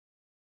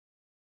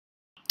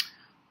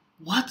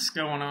What's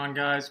going on,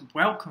 guys?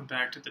 Welcome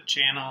back to the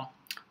channel.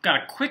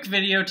 Got a quick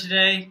video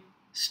today,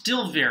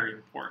 still very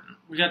important.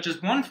 We got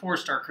just one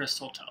 4-star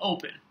crystal to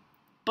open,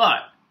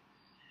 but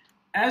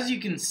as you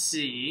can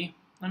see,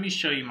 let me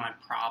show you my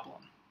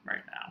problem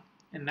right now.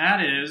 And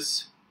that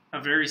is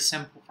a very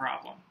simple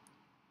problem.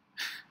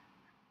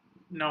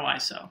 No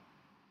ISO.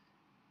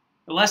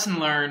 The lesson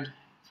learned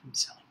from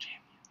selling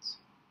champions.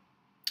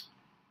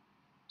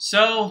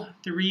 So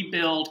the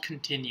rebuild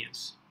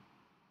continues.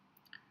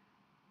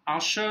 I'll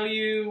show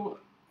you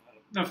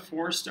the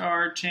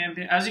 4-star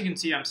champion. As you can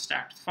see, I'm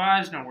stacked with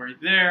 5s, no worry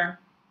there.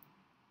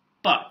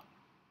 But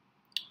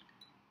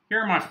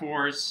here are my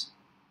 4s.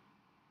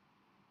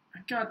 I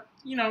got,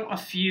 a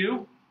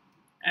few,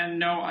 and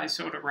no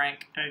ISO to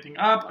rank anything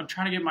up. I'm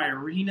trying to get my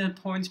arena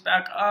points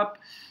back up.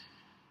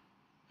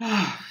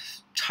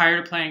 Tired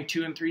of playing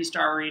 2- and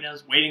 3-star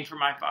arenas, waiting for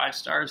my 5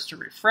 stars to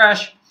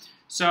refresh.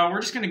 So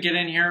we're just going to get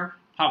in here,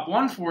 pop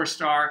one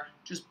 4-star,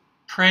 just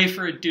pray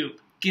for a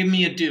dupe. Give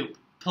me a dupe.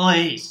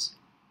 Please.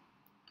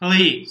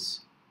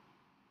 Please.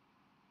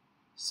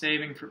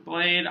 Saving for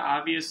Blade,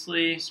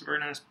 obviously. So we're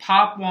going to just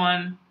pop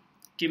one.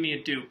 Give me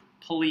a dupe.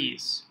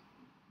 Please.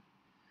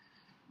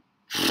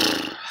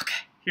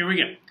 Okay, here we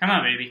go. Come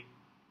on, baby.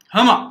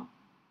 Come on.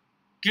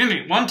 Give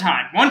me one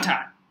time. One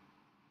time.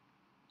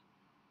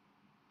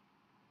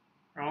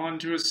 Roll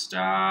into a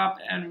stop,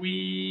 and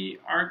we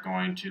are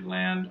going to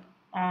land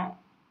on...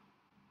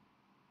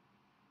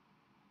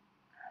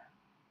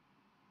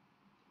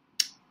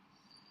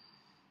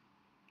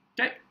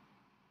 Okay.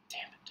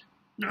 Damn it.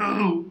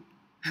 No.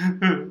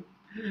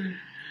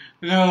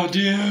 No,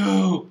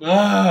 dude.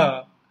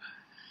 Ah.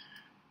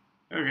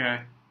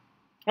 Okay.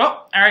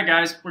 Well, alright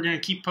guys. We're going to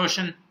keep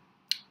pushing.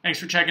 Thanks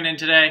for checking in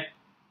today.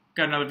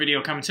 Got another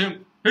video coming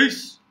soon.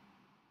 Peace.